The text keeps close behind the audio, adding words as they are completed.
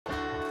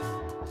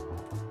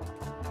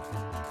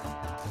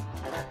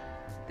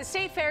The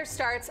State Fair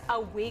starts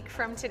a week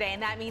from today,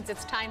 and that means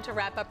it's time to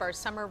wrap up our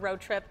summer road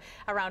trip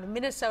around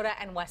Minnesota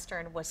and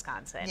western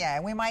Wisconsin. Yeah,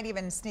 and we might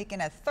even sneak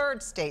in a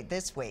third state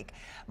this week.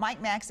 Mike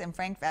Max and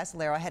Frank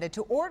Vascellaro headed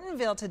to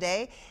Ortonville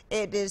today.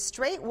 It is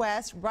straight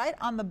west, right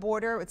on the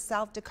border with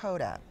South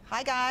Dakota.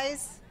 Hi,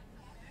 guys.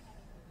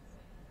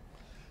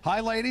 Hi,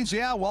 ladies.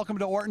 Yeah, welcome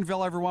to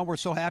Ortonville, everyone. We're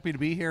so happy to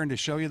be here and to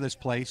show you this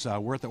place.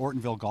 We're at the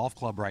Ortonville Golf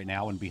Club right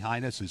now, and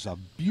behind us is a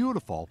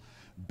beautiful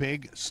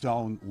Big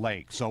Stone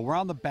Lake. So we're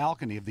on the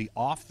balcony of the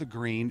Off the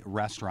Green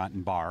restaurant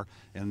and bar.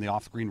 And the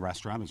Off the Green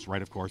restaurant is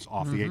right, of course,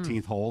 off the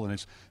 18th hole, and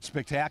it's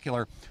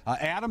spectacular.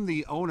 Adam,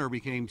 the owner,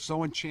 became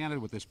so enchanted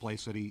with this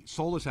place that he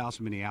sold his house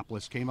in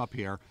Minneapolis, came up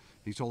here.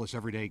 He told us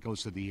every day he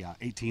goes to the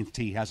 18th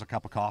tee, has a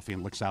cup of coffee,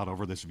 and looks out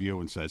over this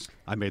view and says,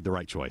 I made the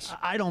right choice.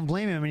 I don't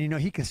blame him. And, you know,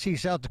 he can see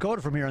South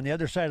Dakota from here on the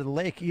other side of the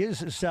lake. He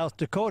is South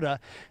Dakota.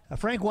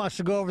 Frank wants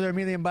to go over there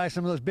immediately and buy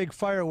some of those big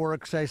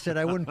fireworks. I said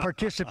I wouldn't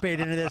participate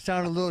in it. That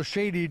sounded a little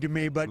shady to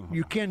me, but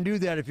you can do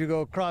that if you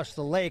go across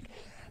the lake.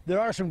 There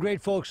are some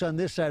great folks on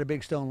this side of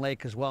Big Stone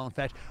Lake as well. In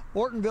fact,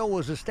 Ortonville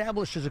was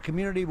established as a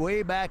community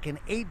way back in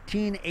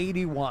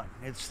 1881.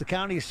 It's the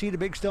county seat of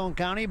Big Stone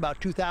County.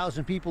 About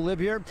 2,000 people live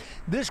here.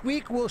 This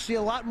week, we'll see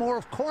a lot more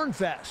of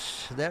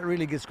Cornfest. That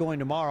really gets going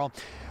tomorrow.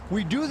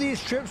 We do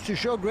these trips to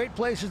show great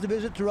places to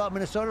visit throughout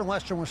Minnesota and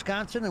western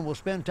Wisconsin, and we'll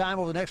spend time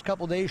over the next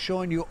couple days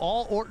showing you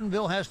all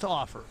Ortonville has to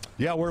offer.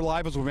 Yeah, we're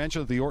live, as we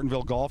mentioned, at the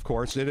Ortonville Golf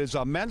Course. It is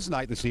a men's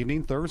night this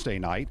evening, Thursday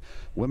night.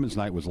 Women's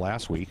night was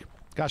last week.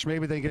 Gosh,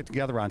 maybe they get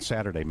together on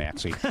Saturday,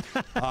 Maxie.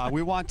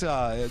 We want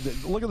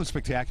look at the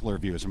spectacular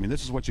views. I mean,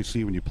 this is what you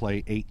see when you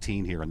play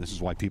 18 here, and this is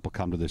why people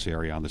come to this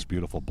area on this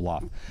beautiful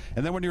bluff.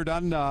 And then when you're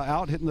done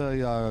out hitting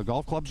the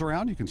golf clubs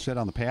around, you can sit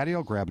on the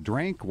patio, grab a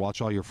drink,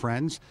 watch all your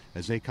friends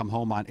as they come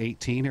home on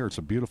 18 here. It's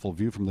a beautiful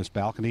view from this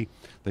balcony.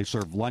 They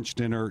serve lunch,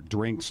 dinner,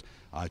 drinks,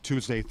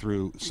 Tuesday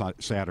through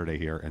Saturday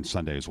here, and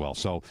Sunday as well.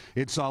 So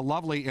it's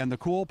lovely, and the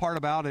cool part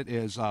about it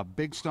is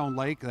Big Stone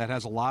Lake. That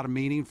has a lot of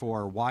meaning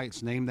for why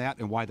it's named that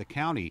and why the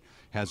county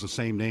has the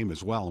same name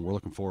as well, and we're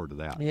looking forward to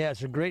that. Yeah,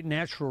 it's a great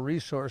natural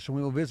resource, and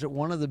we will visit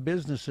one of the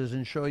businesses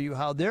and show you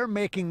how they're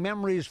making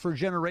memories for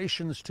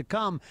generations to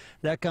come.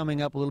 That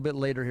coming up a little bit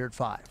later here at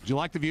 5. Do you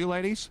like the view,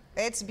 ladies?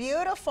 It's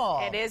beautiful.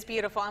 It is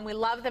beautiful, and we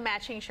love the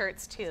matching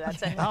shirts, too.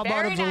 That's a How about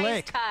very of the nice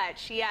lake?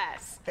 touch,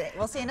 yes.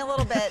 We'll see you in a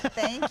little bit.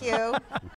 Thank you.